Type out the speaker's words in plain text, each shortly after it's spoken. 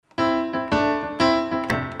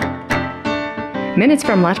Minutes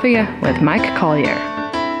from Latvia with Mike Collier.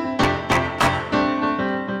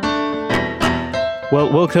 Well,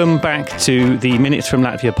 welcome back to the Minutes from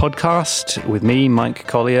Latvia podcast with me, Mike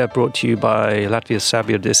Collier, brought to you by Latvijas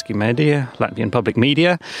Sabiedriski Media, Latvian Public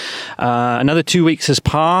Media. Another 2 weeks has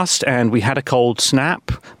passed and we had a cold snap,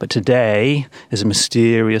 but today there's a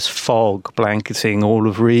mysterious fog blanketing all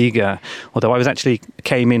of Riga. Although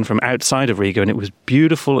came in from outside of Riga and it was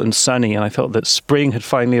beautiful and sunny and I felt that spring had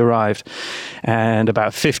finally arrived. And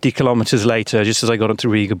about 50 kilometers later, just as I got onto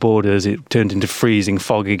Riga borders, it turned into freezing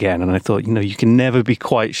fog again. And I thought, you can never be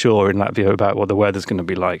quite sure in Latvia about what the weather's going to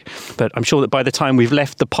be like. But I'm sure that by the time we've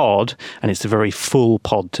left the pod, and it's a very full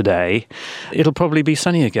pod today, it'll probably be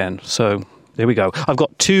sunny again. So there we go. I've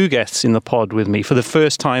got two guests in the pod with me for the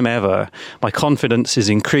first time ever. My confidence is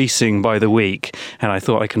increasing by the week, and I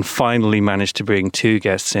thought I can finally manage to bring two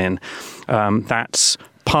guests in. That's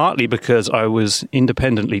partly because I was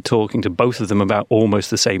independently talking to both of them about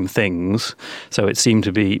almost the same things, so it seemed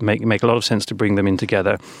to make a lot of sense to bring them in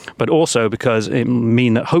together, but also because it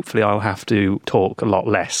means that hopefully I'll have to talk a lot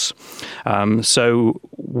less. So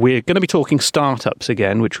we're going to be talking startups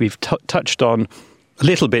again, which we've touched on a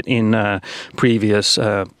little bit in previous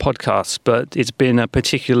podcasts, but it's been a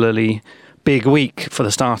particularly big week for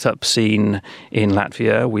the startup scene in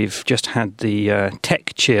Latvia. We've just had the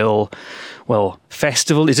TechChill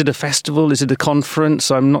festival. Is it a festival? Is it a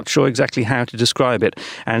conference? I'm not sure exactly how to describe it.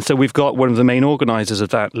 And so we've got one of the main organisers of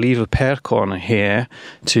that, Liva Pērkone, here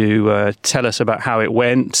to tell us about how it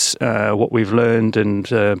went, what we've learned, and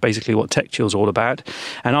basically what TechChill's all about.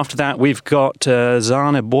 And after that, we've got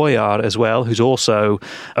Zane Bojar as well, who's also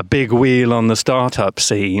a big wheel on the startup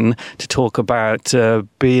scene, to talk about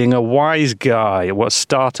being a wise guy, or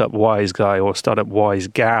startup wise guy, or startup wise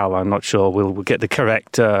gal. I'm not sure. We'll get the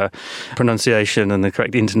correct pronunciation and the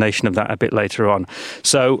correct intonation of that a bit later on.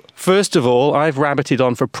 So, first of all, I've rabbited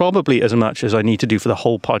on for probably as much as I need to do for the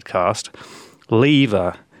whole podcast.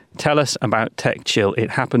 Liva, tell us about TechChill. It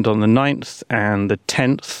happened on the 9th and the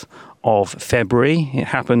 10th of February. It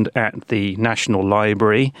happened at the National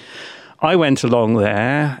Library. I went along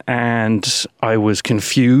there and I was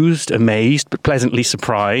confused, amazed, but pleasantly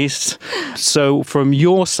surprised. So from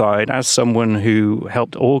your side, as someone who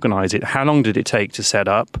helped organise it, how long did it take to set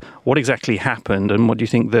up? What exactly happened and what do you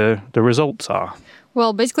think the results are?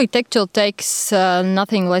 Well, basically TechChill takes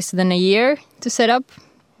nothing less than a year to set up.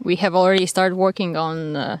 We have already started working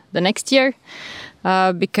on the next year.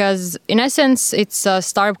 Because in essence, it's a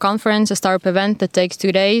startup conference, a startup event that takes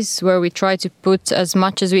 2 days where we try to put as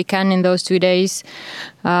much as we can in those 2 days.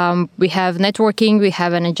 We have networking, we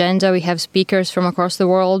have an agenda, we have speakers from across the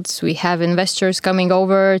world, we have investors coming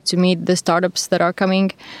over to meet the startups that are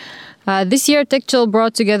coming. This year, TechChill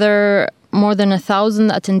brought together more than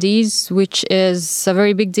 1,000 attendees, which is a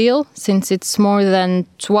very big deal since it's more than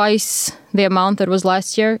twice the amount that was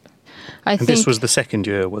last year. I think this was the second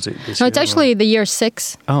year, was it? No, it's actually the year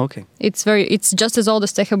 6. Oh, okay. It's just as old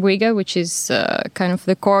as TechHub Riga, which is kind of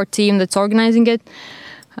the core team that's organizing it.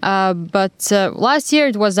 But last year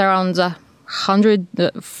it was around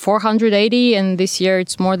 480, and this year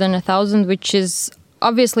it's more than 1,000, which is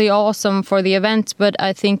obviously awesome for the event. But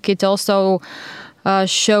I think it also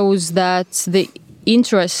shows that the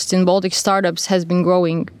interest in Baltic startups has been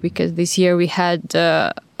growing, because this year we had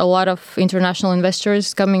a lot of international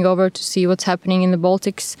investors coming over to see what's happening in the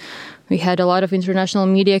Baltics. We had a lot of international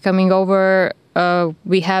media coming over.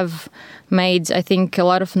 We have made, I think, a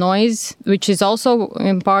lot of noise, which is also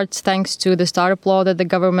in part thanks to the startup law that the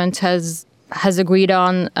government has agreed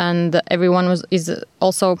on, and everyone is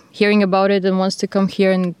also hearing about it and wants to come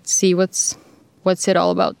here and see what's it all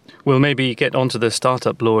about. We'll maybe get onto the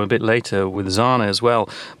startup law a bit later with Zane as well.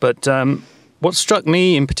 But what struck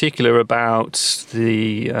me in particular about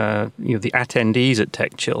the attendees at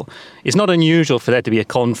TechChill is not unusual for there to be a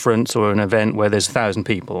conference or an event where there's 1,000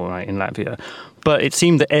 people, right, in Latvia. But it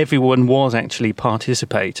seemed that everyone was actually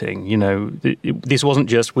participating. This wasn't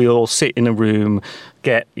just we all sit in a room,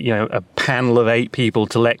 get a panel of 8 people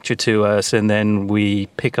to lecture to us, and then we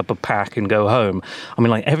pick up a pack and go home. I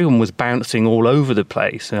mean, everyone was bouncing all over the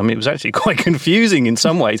place. I mean, it was actually quite confusing in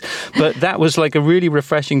some ways, but that was like a really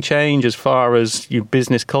refreshing change as far as your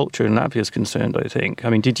business culture in Latvia is concerned, I think. I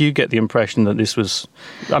mean, did you get the impression that this was?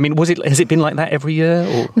 I mean, has it been like that every year?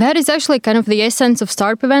 Or? That is actually kind of the essence of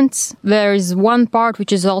startup events. There is one part,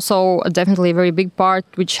 which is also definitely a very big part,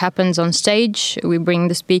 which happens on stage. We bring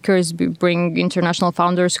the speakers, we bring international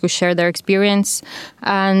founders who share their experience,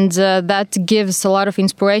 and that gives a lot of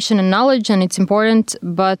inspiration and knowledge, and it's important.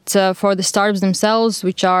 But for the startups themselves,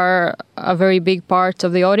 which are a very big part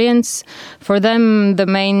of the audience, for them, the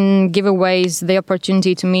main giveaway is the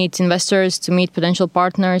opportunity to meet investors, to meet potential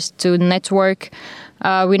partners, to network.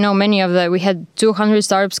 We know many of them. We had 200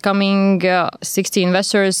 startups coming, 60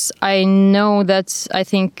 investors. I know that I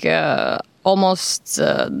think almost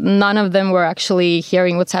none of them were actually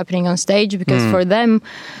hearing what's happening on stage, because for them,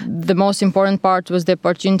 the most important part was the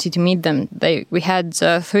opportunity to meet them. We had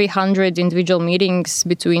 300 individual meetings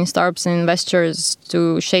between startups and investors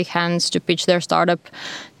to shake hands, to pitch their startup,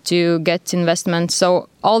 to get investment. So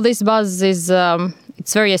all this buzz is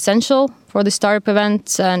it's very essential for the startup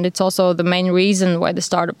event, and it's also the main reason why the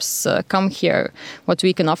startups come here, what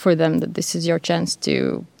we can offer them, that this is your chance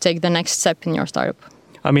to take the next step in your startup.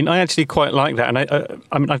 I mean, I actually quite like that. And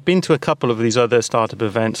I mean, I've been to a couple of these other startup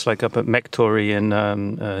events, like up at Mektori in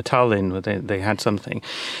Tallinn, where they had something.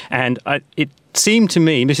 And it seemed to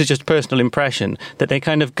me, this is just a personal impression, that they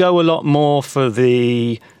kind of go a lot more for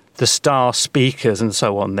the star speakers and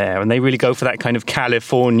so on there, and they really go for that kind of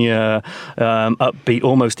California upbeat,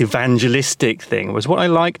 almost evangelistic thing. Was what I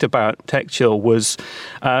liked about TechChill was,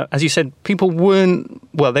 as you said, people weren't,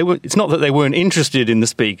 well, it's not that they weren't interested in the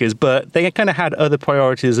speakers, but they kind of had other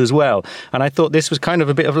priorities as well. And I thought this was kind of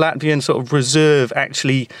a bit of Latvian sort of reserve,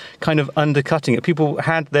 actually kind of undercutting it. People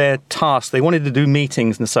had their tasks, they wanted to do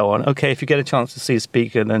meetings and so on. Okay, if you get a chance to see a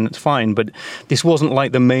speaker, then it's fine, but this wasn't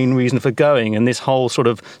like the main reason for going. And this whole sort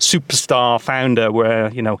of superstar founder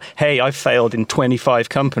where, hey, I've failed in 25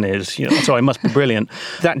 companies, so I must be brilliant.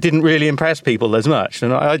 That didn't really impress people as much.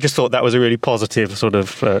 And I just thought that was a really positive sort of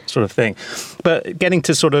thing. But getting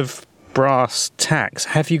to sort of brass tacks,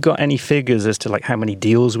 have you got any figures as to like how many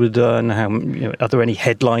deals were done? Are there any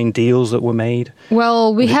headline deals that were made?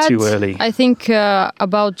 Well, we had, too early? I think,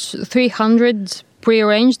 about 300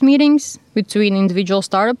 pre-arranged meetings between individual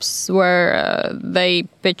startups where they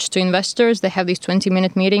pitch to investors. They have these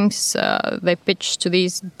 20-minute meetings. They pitch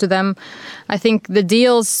to them. I think the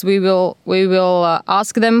deals we will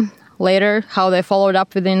ask them later how they followed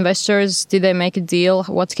up with the investors. Did they make a deal?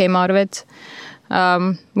 What came out of it?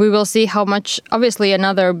 We will see how much. Obviously,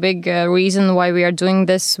 another big reason why we are doing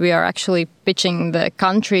this, we are actually pitching the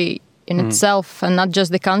country in itself, and not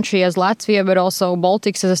just the country as Latvia, but also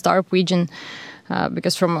Baltics as a startup region.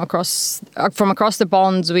 Because from across the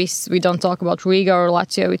ponds, we don't talk about Riga or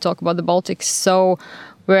Latvia, we talk about the Baltics. So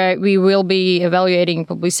we will be evaluating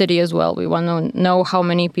publicity as well. We want to know how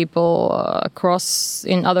many people across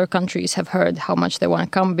in other countries have heard, how much they want to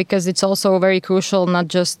come, because it's also very crucial, not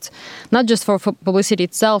just for publicity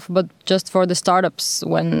itself, but just for the startups.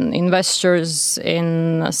 When investors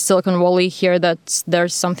in Silicon Valley hear that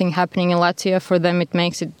there's something happening in Latvia, for them it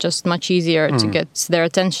makes it just much easier to get their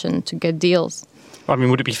attention, to get deals. I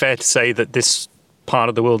mean, would it be fair to say that this part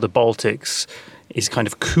of the world, the Baltics, is kind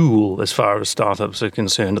of cool as far as startups are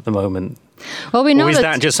concerned at the moment? Well, we know or is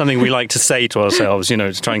that just something we like to say to ourselves,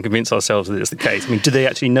 to try and convince ourselves that it's the case? I mean, do they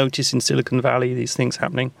actually notice in Silicon Valley these things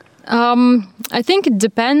happening? I think it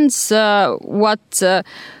depends. One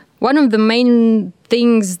of the main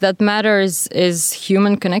things that matters is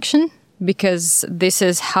human connection, because this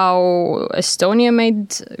is how Estonia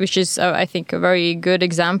made, which is, I think, a very good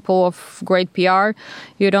example of great PR.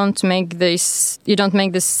 You don't make this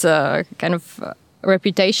kind of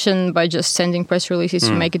reputation by just sending press releases.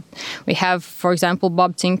 You make it. We have, for example,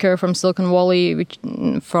 Bob Tinker from Silicon Valley,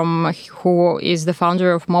 who is the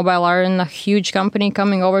founder of Mobile Iron, a huge company,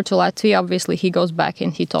 coming over to Latvia. Obviously, he goes back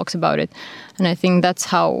and he talks about it, and I think that's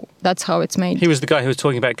how it's made. He was the guy who was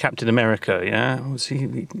talking about Captain America. Yeah, was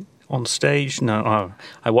he on stage? No,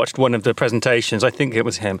 I watched one of the presentations. I think it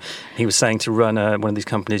was him. He was saying to run one of these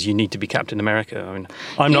companies, you need to be Captain America. I mean,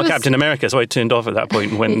 I'm not Captain America, so I turned off at that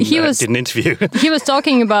point when I did an interview. He was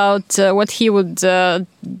talking about what he would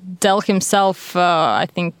tell himself, I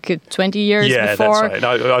think, 20 years before. Yeah, that's right.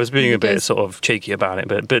 I was being a bit sort of cheeky about it,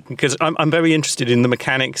 but because I'm very interested in the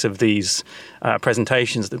mechanics of these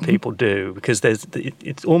presentations that people do, because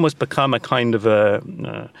it's almost become a kind of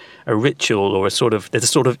a ritual, or there's a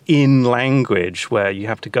sort of in language where you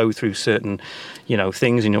have to go through certain,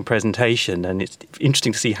 things in your presentation, and it's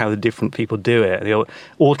interesting to see how the different people do it. They're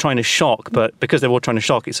all trying to shock, but because they're all trying to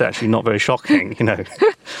shock, it's actually not very shocking,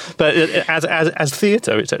 But as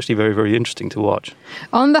theatre, it's actually very, very interesting to watch.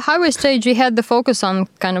 On the highway stage, we had the focus on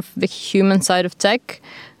kind of the human side of tech.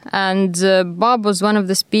 And Bob was one of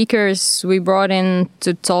the speakers we brought in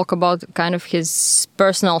to talk about kind of his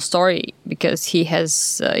personal story, because he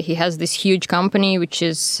has this huge company which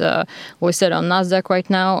is listed on NASDAQ right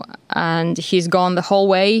now, and he's gone the whole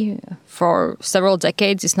way for several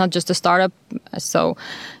decades. It's not just a startup, so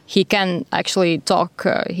he can actually talk.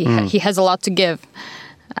 He has a lot to give.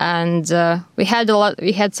 And we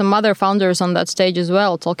had some other founders on that stage as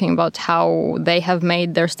well, talking about how they have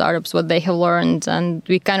made their startups, what they have learned. And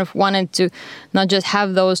we kind of wanted to not just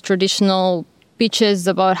have those traditional pitches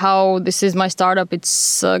about how this is my startup,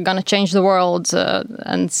 it's going to change the world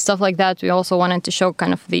and stuff like that. We also wanted to show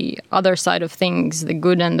kind of the other side of things, the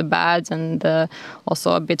good and the bad, and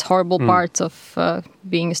also a bit horrible parts of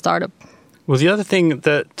being a startup. Well, the other thing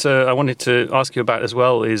that I wanted to ask you about as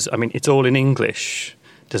well is, I mean, it's all in English.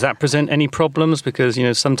 Does that present any problems? Because,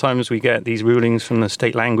 sometimes we get these rulings from the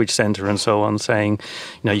State Language Centre and so on saying,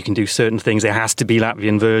 you can do certain things. There has to be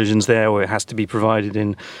Latvian versions there, or it has to be provided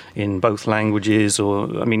in both languages. Or,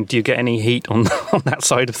 I mean, do you get any heat on that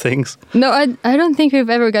side of things? No, I don't think we've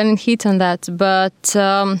ever gotten heat on that. But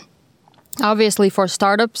obviously for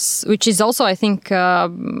startups, which is also, I think, a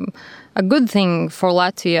good thing for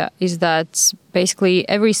Latvia, is that basically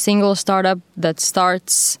every single startup that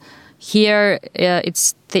starts here,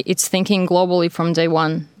 it's thinking globally from day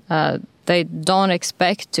one. They don't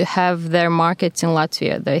expect to have their markets in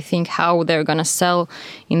Latvia. They think how they're going to sell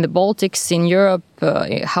in the Baltics, in Europe,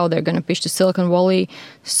 how they're going to pitch to Silicon Valley.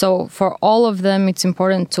 So for all of them, it's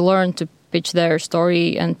important to learn to pitch their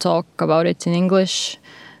story and talk about it in English,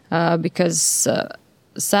 because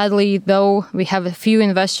sadly, though, we have a few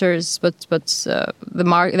investors, but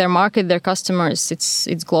their market, their customers,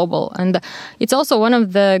 it's global. And it's also one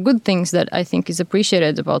of the good things that I think is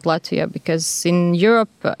appreciated about Latvia, because in Europe,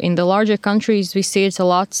 in the larger countries, we see it a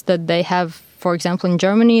lot that they have, for example, in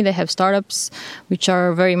Germany, they have startups which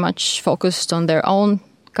are very much focused on their own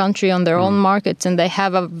country, on their own markets, and they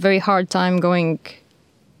have a very hard time going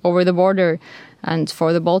over the border. And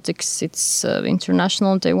for the Baltics, it's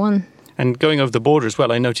international day one. And going over the border as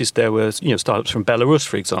well, I noticed there were startups from Belarus,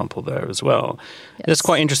 for example, there as well. Yes. It's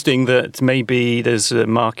quite interesting that maybe there's a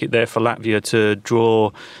market there for Latvia to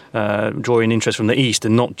draw in interest from the east,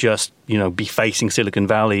 and not just be facing Silicon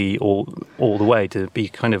Valley all the way, to be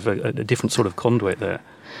kind of a different sort of conduit there.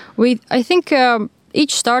 I think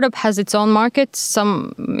each startup has its own market.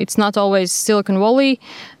 It's not always Silicon Valley.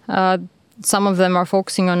 Some of them are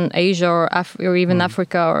focusing on Asia or even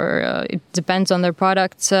Africa, or it depends on their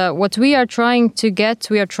products. What we are trying to get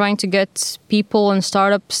people and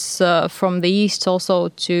startups from the East also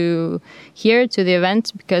to here to the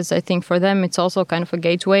event, because I think for them it's also kind of a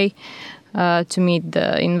gateway to meet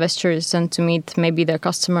the investors and to meet maybe their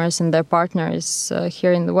customers and their partners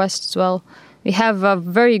here in the West as well. We have a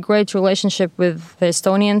very great relationship with the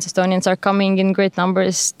Estonians. Estonians are coming in great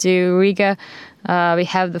numbers to Riga. We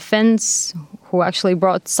have the Finns, who actually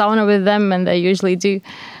brought sauna with them, and they usually do.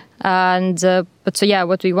 And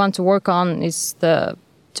what we want to work on is to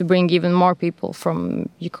bring even more people from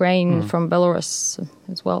Ukraine, from Belarus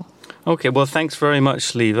as well. Okay, well, thanks very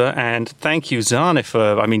much, Liiva, and thank you, Zane,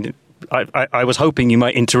 for. I was hoping you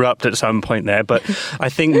might interrupt at some point there, but I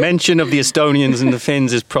think mention of the Estonians and the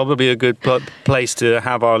Finns is probably a good place to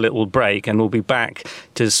have our little break, and we'll be back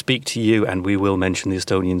to speak to you, and we will mention the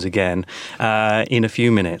Estonians again in a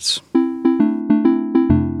few minutes.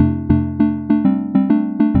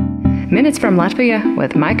 Minutes from Latvia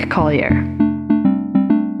with Mike Collier.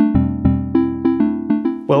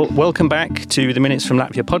 Well, welcome back to the Minutes from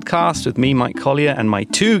Latvia podcast with me, Mike Collier, and my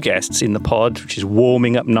two guests in the pod, which is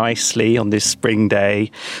warming up nicely on this spring day.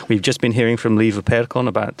 We've just been hearing from Liiva Perkon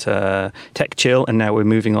about Tech Chill, and now we're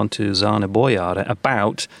moving on to Zane Bojāre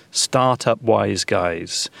about Startup Wise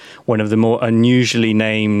Guys, one of the more unusually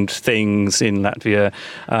named things in Latvia.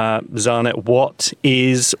 Zane, what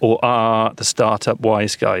is or are the Startup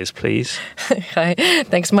Wise Guys, please? Hi,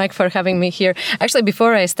 thanks, Mike, for having me here. Actually,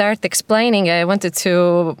 before I start explaining, I wanted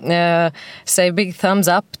to say big thumbs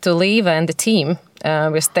up to Liiva and the team.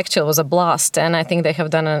 With Tech Chill was a blast, and I think they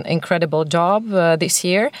have done an incredible job this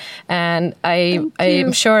year. And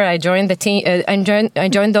I'm sure I joined the team. I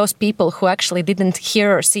joined those people who actually didn't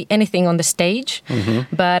hear or see anything on the stage,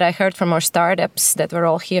 but I heard from our startups that were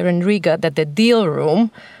all here in Riga that the deal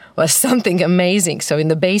room was something amazing. So in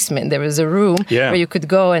the basement, there was a room where you could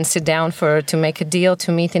go and sit down to make a deal,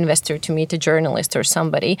 to meet investor, to meet a journalist or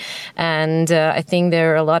somebody. And I think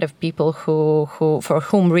there are a lot of people for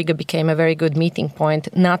whom Riga became a very good meeting point,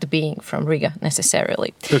 not being from Riga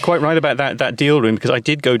necessarily. You're quite right about that deal room, because I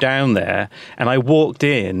did go down there and I walked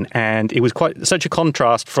in, and it was quite such a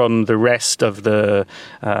contrast from the rest of the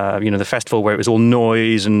the festival, where it was all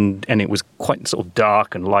noise and it was quite sort of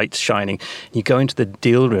dark and lights shining. You go into the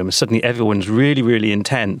deal room, and suddenly everyone's really, really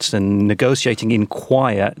intense and negotiating in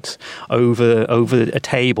quiet over a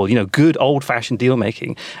table, good old-fashioned deal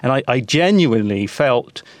making. And I genuinely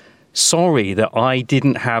felt sorry that I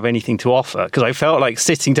didn't have anything to offer, because I felt like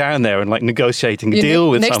sitting down there and like negotiating a deal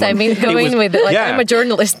with someone. Next time, go in with it, I'm a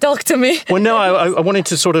journalist, talk to me. Well, no, I wanted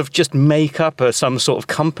to sort of just make up some sort of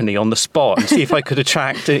company on the spot and see if I could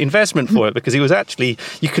attract investment for it, because it was actually,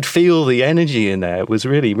 you could feel the energy in there. It was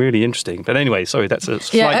really, really interesting. But anyway, sorry, that's a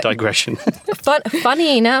slight digression.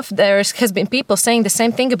 Funny enough, there has been people saying the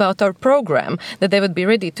same thing about our program, that they would be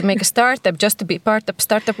ready to make a startup just to be part of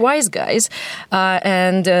Startup Wise Guys.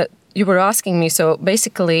 You were asking me, so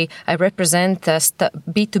basically I represent a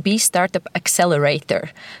B2B startup accelerator.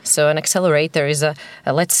 So an accelerator is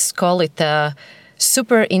let's call it a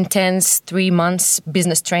super intense 3 months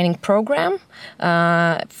business training program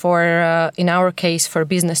in our case, for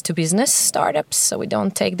business-to-business startups. So we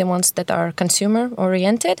don't take the ones that are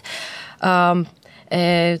consumer-oriented.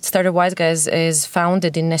 Startup Wise Guys is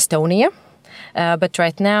founded in Estonia. But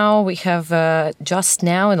right now we have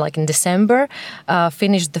in December,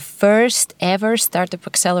 finished the first ever startup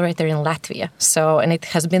accelerator in Latvia. And it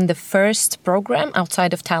has been the first program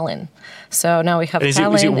outside of Tallinn. So now we have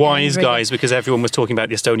Tallinn. Is it Wise Guys because everyone was talking about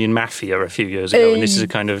the Estonian mafia a few years ago, and this is a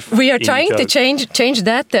kind of we are trying to change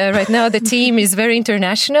that. Right now the team is very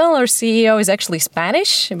international. Our CEO is actually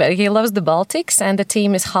Spanish, but he loves the Baltics, and the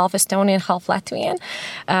team is half Estonian, half Latvian.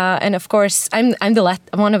 And of course, I'm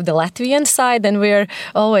one of the Latvian side. And we're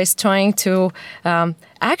always trying to,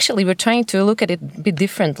 we're trying to look at it a bit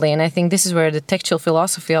differently. And I think this is where the textual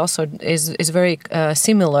philosophy also is very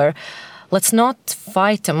similar. Let's not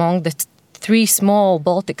fight among the 3 small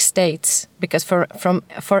Baltic states, because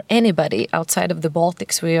for anybody outside of the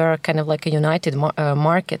Baltics, we are kind of like a united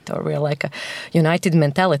market, or we're like a united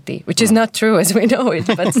mentality, which is not true as we know it,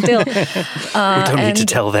 but still. We don't need to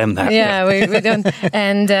tell them that. Yeah, we don't.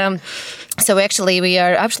 And so we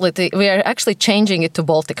are actually changing it to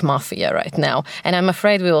Baltic Mafia right now, and I'm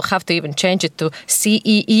afraid we will have to even change it to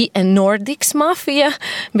CEE and Nordics Mafia,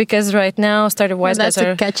 because right now Startup Wise Guys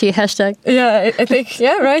are... That's a catchy hashtag. Yeah, I think,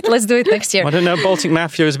 right, let's do it next year. I don't know, Baltic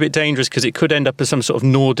Mafia is a bit dangerous, because it could end up as some sort of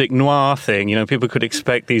Nordic noir thing. People could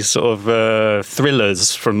expect these sort of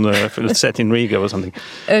thrillers from the set in Riga or something.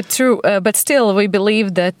 True, but still we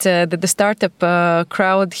believe that the startup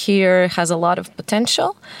crowd here has a lot of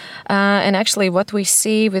potential. And actually what we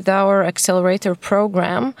see with our accelerator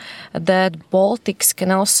program, that Baltics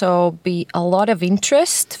can also be a lot of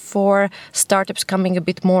interest for startups coming a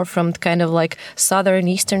bit more from kind of like southern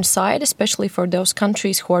eastern side, especially for those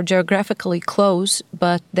countries who are geographically close,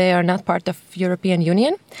 but they are not part of European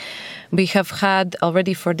Union. We have had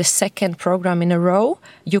already for the second program in a row,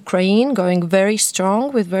 Ukraine going very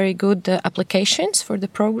strong with very good applications for the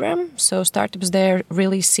program. So startups there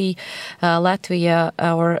really see Latvia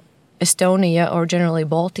or Estonia, or generally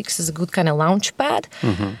Baltics, as a good kind of launch pad.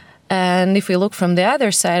 Mm-hmm. And if we look from the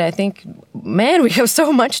other side, I think, we have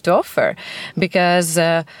so much to offer, because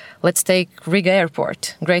let's take Riga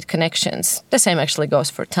Airport, great connections. The same actually goes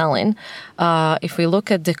for Tallinn. If we look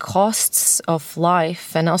at the costs of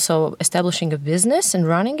life and also establishing a business and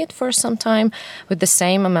running it for some time with the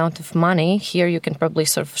same amount of money, here you can probably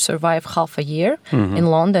sort of survive half a year. Mm-hmm. In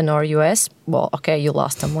London or US. Well, okay, you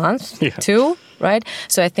lost a month, 2, right?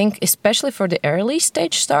 So I think especially for the early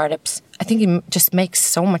stage startups, I think it just makes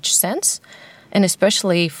so much sense, and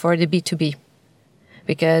especially for the B2B.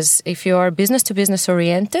 Because if you are business-to-business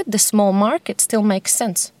oriented, the small market still makes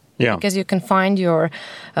sense. Yeah. Because you can find your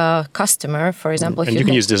customer, for example. And you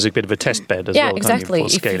can use it as a bit of a test bed as well. Yeah, exactly.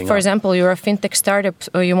 If, for example, you're a fintech startup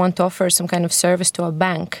or you want to offer some kind of service to a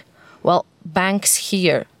bank, well, banks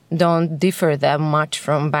here don't differ that much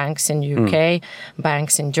from banks in UK,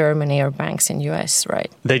 banks in Germany, or banks in US,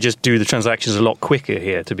 right? They just do the transactions a lot quicker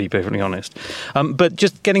here, to be perfectly honest. But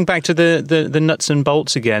just getting back to the nuts and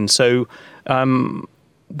bolts again, so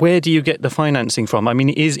where do you get the financing from? I mean,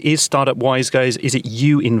 is Startup Wise Guys, is it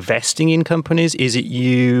you investing in companies? Is it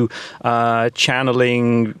you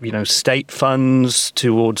channeling, state funds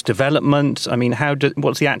towards development? I mean,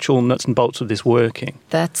 what's the actual nuts and bolts of this working?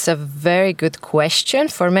 That's a very good question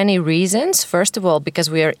for many reasons. First of all, because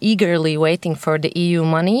we are eagerly waiting for the EU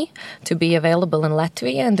money to be available in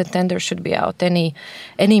Latvia, and the tender should be out any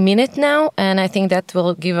minute now. And I think that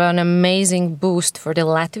will give an amazing boost for the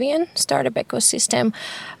Latvian startup ecosystem.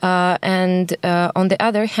 And on the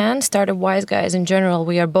other hand, Startup Wise Guys in general,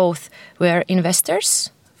 we are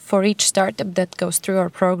investors. For each startup that goes through our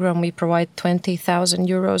program, we provide 20,000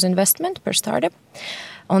 euros investment per startup.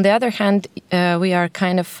 On the other hand, we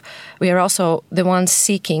are also the ones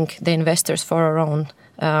seeking the investors for our own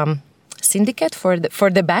syndicate for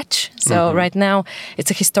the batch. So right now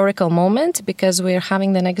it's a historical moment because we're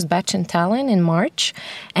having the next batch in Tallinn in March,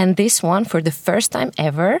 and this one for the first time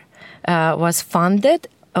ever was funded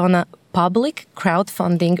on a public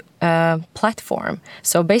crowdfunding platform.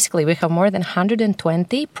 So basically we have more than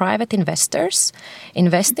 120 private investors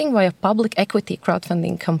investing via public equity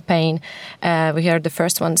crowdfunding campaign. We are the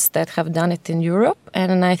first ones that have done it in Europe,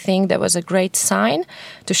 and I think that was a great sign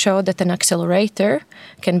to show that an accelerator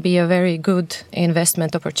can be a very good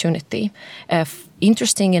investment opportunity.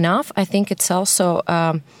 Interesting enough, I think it's also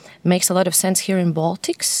makes a lot of sense here in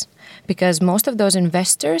Baltics, because most of those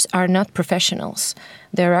investors are not professionals.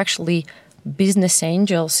 They're actually business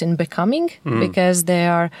angels in becoming, because they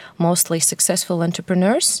are mostly successful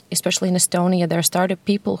entrepreneurs. Especially in Estonia, there are startup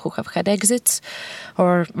people who have had exits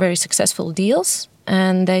or very successful deals,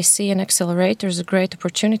 and they see an accelerator as a great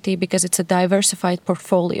opportunity because it's a diversified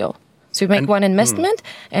portfolio. So you make one investment,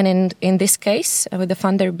 and in this case, with the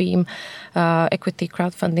Funderbeam equity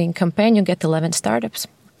crowdfunding campaign, you get 11 startups.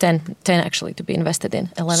 10 actually to be invested in,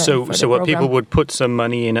 11 So for the what program. people would put some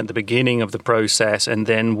money in at the beginning of the process, and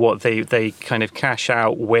then what they kind of cash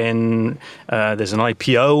out when there's an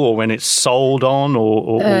IPO or when it's sold on,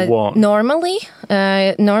 or what? Normally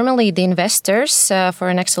the investors for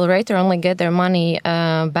an accelerator only get their money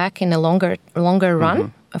back in a longer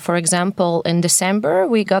run. For example, in December,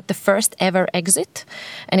 we got the first ever exit,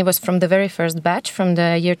 and it was from the very first batch from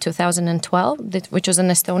the year 2012, which was an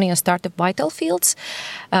Estonian startup, Vital Fields.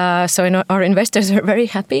 So our investors are very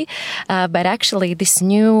happy. But actually, this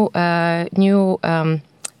new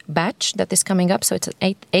batch that is coming up, so it's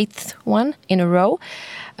an eighth one in a row,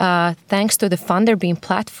 thanks to the Funderbeam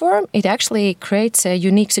platform, it actually creates a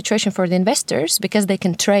unique situation for the investors because they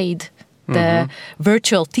can trade the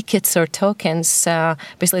virtual tickets or tokens.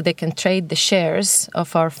 Basically, they can trade the shares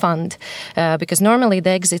of our fund because normally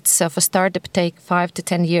the exits of a startup take 5 to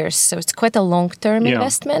 10 years. So it's quite a long-term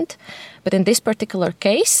investment. But in this particular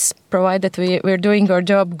case, provided we're doing our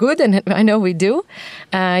job good, and I know we do,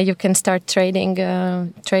 you can start trading with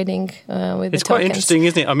the tokens. It's quite interesting,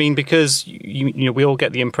 isn't it? I mean, because we all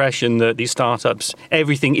get the impression that these startups,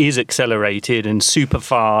 everything is accelerated and super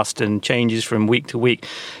fast and changes from week to week.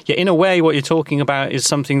 Yet in a way, what you're talking about is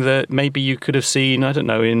something that maybe you could have seen, I don't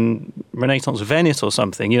know, in Renaissance Venice or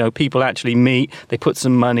something. People actually meet, they put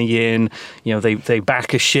some money in, they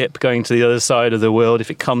back a ship going to the other side of the world.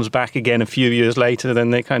 If it comes back again a few years later,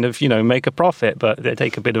 then they kind of, make a profit, but they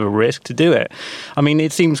take a bit of a risk to do it. I mean,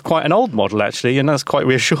 it seems quite an old model, actually, and that's quite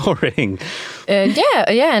reassuring.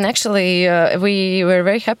 And actually, we were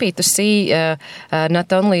very happy to see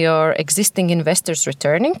not only our existing investors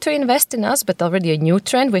returning to invest in us, but already a new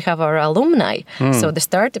trend. We have our alumni. So the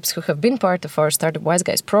startups who have been part of our Startup Wise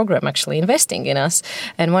Guys program actually investing in us.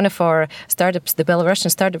 And one of our startups, the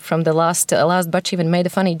Belarusian startup from the last batch, even made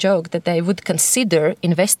a funny joke that they would consider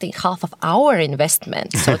investing half of our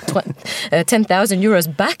investment, so 10,000 euros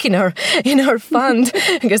back in our fund,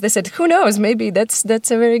 because they said, who knows, maybe that's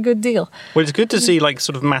a very good deal. Well, it's good to see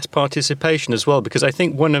sort of mass participation as well, because I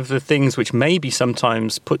think one of the things which maybe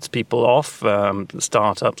sometimes puts people off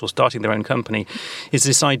startups or starting their own company is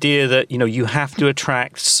this idea that you have to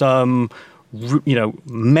attract some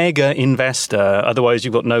mega investor, otherwise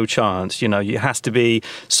you've got no chance. It has to be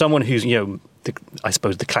someone who's I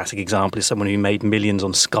suppose the classic example is someone who made millions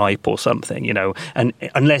on Skype or something, and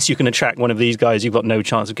unless you can attract one of these guys, you've got no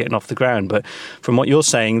chance of getting off the ground. But from what you're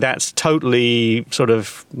saying, that's totally sort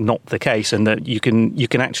of not the case, and that you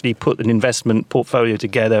can actually put an investment portfolio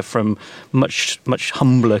together from much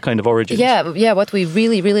humbler kind of origins. Yeah. What we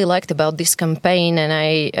really, really liked about this campaign, and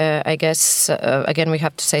I guess again we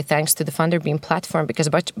have to say thanks to the Funderbeam platform, because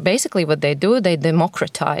basically what they do, they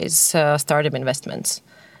democratize startup investments.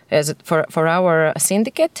 as for our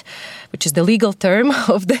syndicate, which is the legal term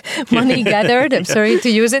of the money gathered. I'm sorry to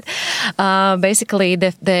use it. Basically,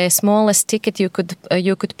 the smallest ticket you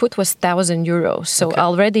could put was €1,000. So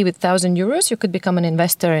already with €1,000, you could become an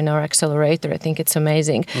investor in our accelerator. I think it's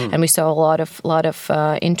amazing, and we saw a lot of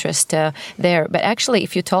interest there. But actually,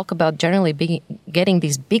 if you talk about generally getting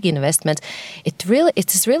these big investments, it's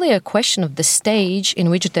really a question of the stage in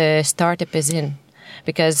which the startup is in.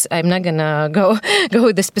 Because I'm not going to go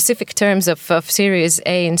with the specific terms of Series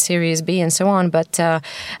A and Series B and so on, but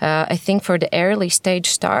I think for the early stage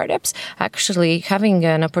startups, actually having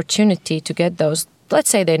an opportunity to get those, let's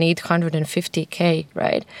say they need 150K,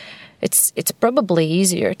 right? It's probably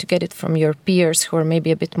easier to get it from your peers who are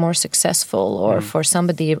maybe a bit more successful, or for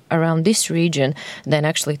somebody around this region, than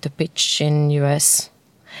actually to pitch in US.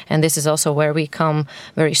 And this is also where we come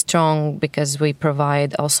very strong, because we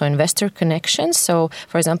provide also investor connections. So,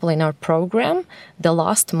 for example, in our program, the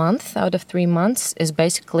last month out of 3 months is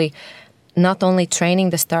basically not only training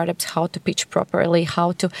the startups how to pitch properly,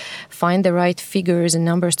 how to find the right figures and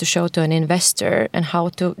numbers to show to an investor, and how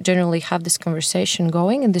to generally have this conversation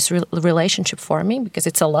going and this relationship forming, because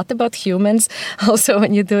it's a lot about humans. Also,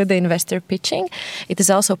 when you do the investor pitching, it is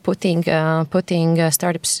also putting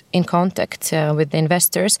startups in contact with the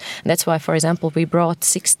investors. And that's why, for example, we brought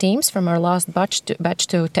 6 teams from our last batch to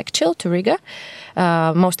TechChill, to Riga.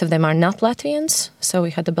 Most of them are not Latvians. So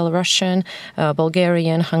we had the Belarusian,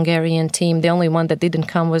 Bulgarian, Hungarian team. The only one that didn't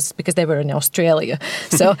come was because they were in Australia.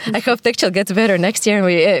 So I hope TechChill gets better next year, and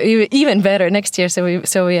we even better next year.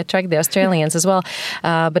 So we attract the Australians as well.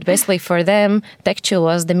 But basically for them, TechChill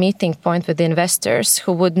was the meeting point with the investors,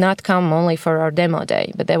 who would not come only for our demo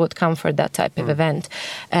day, but they would come for that type of event.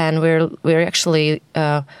 And we're actually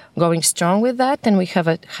going strong with that, and we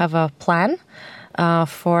have a plan.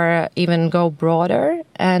 For even go broader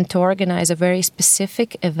and to organize a very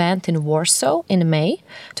specific event in Warsaw in May,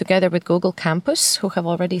 together with Google Campus, who have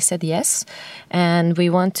already said yes. And we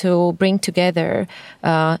want to bring together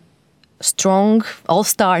strong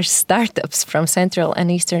all-star startups from Central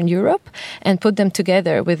and Eastern Europe and put them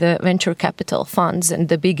together with the venture capital funds and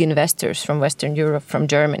the big investors from Western Europe, from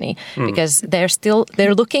Germany, because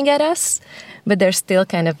they're looking at us, but they're still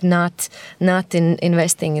kind of not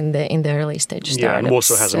investing in the early stage startups. Yeah, and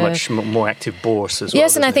Warsaw has a much more active bourse as well.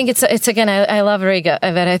 Yes, and I think it's again, I love Riga,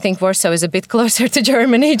 but I think Warsaw is a bit closer to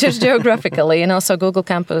Germany just geographically, and also Google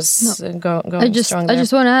Campus going strong there. I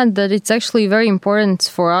just want to add that it's actually very important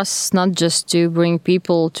for us not just to bring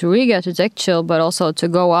people to Riga, to TechChill, but also to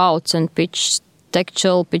go out and pitch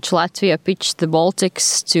TechChill, pitch Latvia, pitch the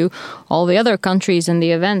Baltics to all the other countries in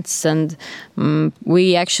the events. And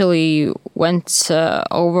we actually went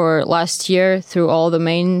over last year through all the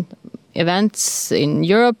main events in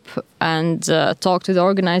Europe and talked to the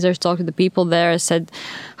organizers, talked to the people there, said,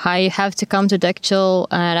 hi, you have to come to TechChill.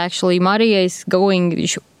 And actually Maria is going...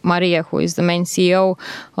 Maria, who is the main CEO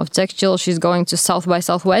of TechChill, she's going to South by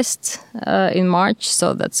Southwest in March.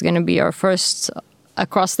 So that's going to be our first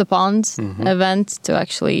across the pond event to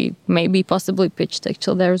actually possibly pitch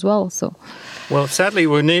TechChill there as well. So, well, sadly,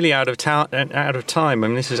 we're nearly out of time. I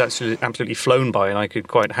mean, this has absolutely flown by, and I could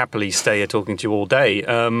quite happily stay here talking to you all day.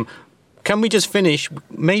 Can we just finish?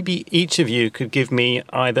 Maybe each of you could give me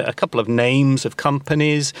either a couple of names of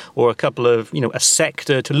companies or a couple of, a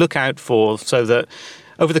sector to look out for, so that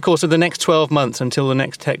over the course of the next 12 months until the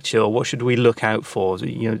next TechChill, what should we look out for?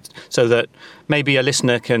 So that maybe a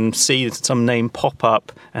listener can see some name pop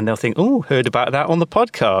up and they'll think, oh, heard about that on the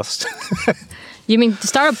podcast. You mean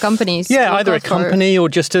startup companies? Yeah, either a company or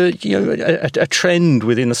just a trend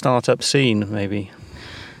within the startup scene, maybe.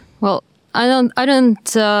 Well, I'm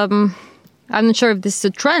not sure if this is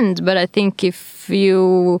a trend, but I think if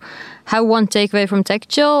you have one takeaway from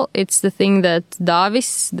TechChill, it's the thing that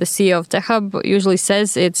Davis, the CEO of TechHub, usually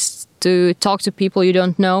says. It's to talk to people you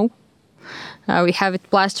don't know. We have it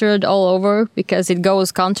plastered all over because it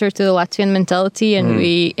goes counter to the Latvian mentality,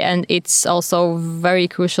 and it's also very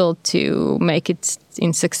crucial to make it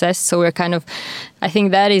in success. So we're I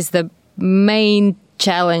think that is the main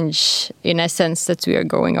challenge in essence that we are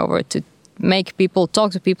going over, to make people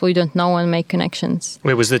talk to people you don't know and make connections.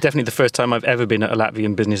 Well, it was definitely the first time I've ever been at a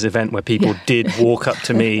Latvian business event where people did walk up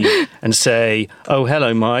to me and say, oh,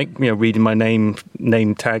 hello, Mike, reading my name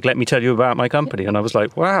tag, let me tell you about my company. And I was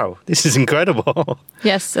like, wow, this is incredible.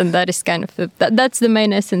 Yes, and that is kind of that's the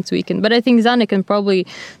main essence we can. But I think Zane can probably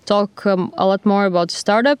talk a lot more about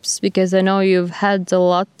startups, because I know you've had a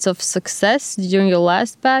lot of success during your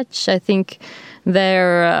last batch. I think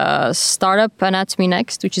their startup, Anatomy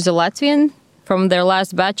Next, which is a Latvian, from their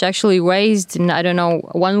last batch, actually raised in,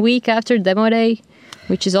 1 week after demo day,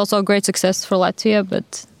 which is also a great success for Latvia.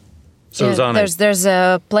 But Zuzana. There's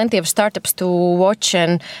plenty of startups to watch,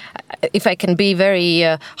 and if I can be very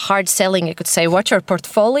hard selling, I could say watch our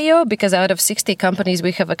portfolio, because out of 60 companies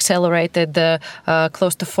we have accelerated,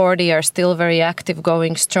 close to 40 are still very active,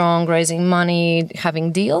 going strong, raising money,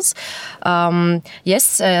 having deals.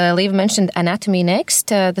 Yes, Liv mentioned Anatomy Next.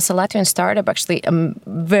 This is a Latvian startup, actually a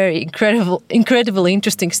very incredibly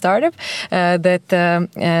interesting startup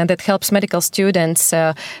that helps medical students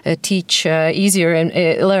teach easier and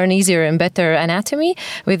learn easier and better anatomy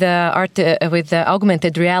with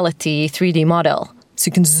augmented reality 3D model. So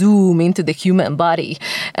you can zoom into the human body.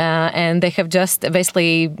 And they have just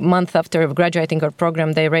basically month after graduating our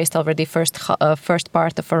program, they raised already first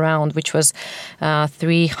part of a round, which was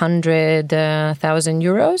 300,000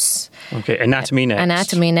 euros. Okay, Anatomy Next.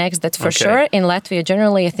 Anatomy Next, that's for sure. In Latvia,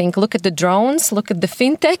 generally, I think, look at the drones, look at the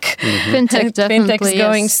fintech. Mm-hmm. Fintech, definitely, Fintech's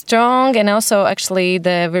going strong. And also, actually,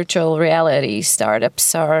 the virtual reality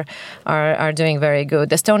startups are doing very good.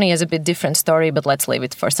 Estonia is a bit different story, but let's leave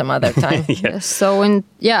it for some other time. Yes. So,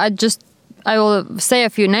 I will say a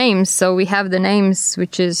few names. So we have the names,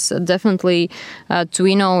 which is definitely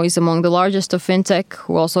Twino is among the largest of fintech,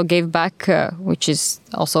 who also gave back, which is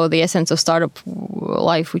also the essence of startup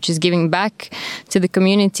life, which is giving back to the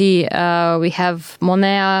community. We have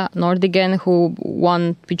Monea Nordigen, who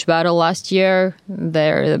won Pitch Battle last year.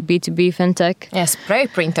 They're the B2B fintech. Yeah, Spray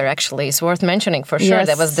Printer actually is worth mentioning for sure. Yes.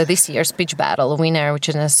 That was this year's Pitch Battle winner, which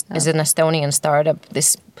is an Estonian startup.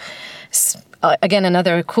 Again,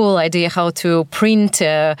 another cool idea how to print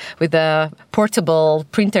with a portable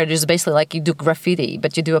printer. It's basically like you do graffiti,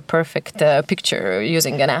 but you do a perfect picture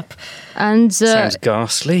using an app. And sounds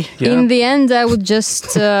ghastly. Yeah. In the end, I would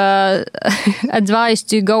just advise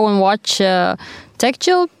to go and watch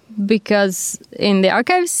TechChill, because in the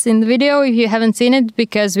archives, in the video, if you haven't seen it,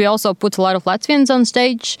 because we also put a lot of Latvians on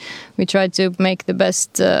stage. We tried to make the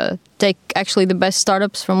best, take actually the best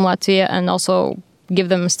startups from Latvia and also give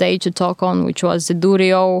them a stage to talk on, which was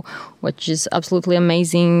Durio, which is absolutely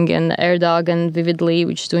amazing, and AirDog and Vividly,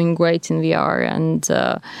 which is doing great in VR. And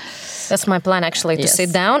that's my plan, actually, to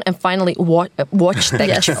sit down and finally watch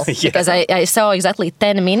TechChill. Yes. Because I saw exactly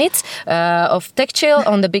 10 minutes of TechChill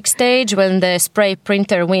on the big stage when the Spray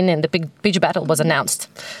Printer win and the big Pitch Battle was announced.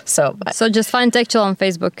 So just find TechChill on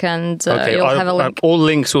Facebook, and you'll have a link. All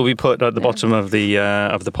links will be put at the bottom of the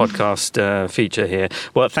podcast feature here.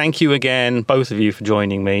 Well, thank you again, both of you, for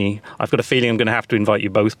joining me. I've got a feeling I'm going to have to invite you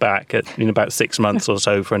both back in about 6 months or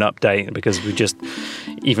so for an update, because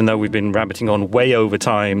even though we've been rabbiting on way over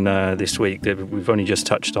time this week, we've only just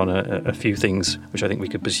touched on a few things which I think we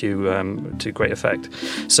could pursue to great effect.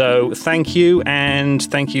 So thank you, and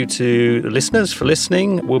thank you to the listeners for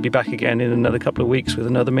listening. We'll be back again in another couple of weeks with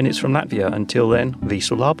another Minutes from Latvia. Until then,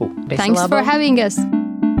 visu labu. Thanks for having us.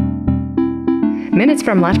 Minutes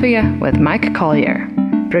from Latvia with Mike Collier.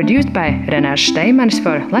 Produced by Renārs Steimanis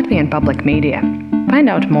for Latvian Public Media. Find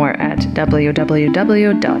out more at www.lsm.lv.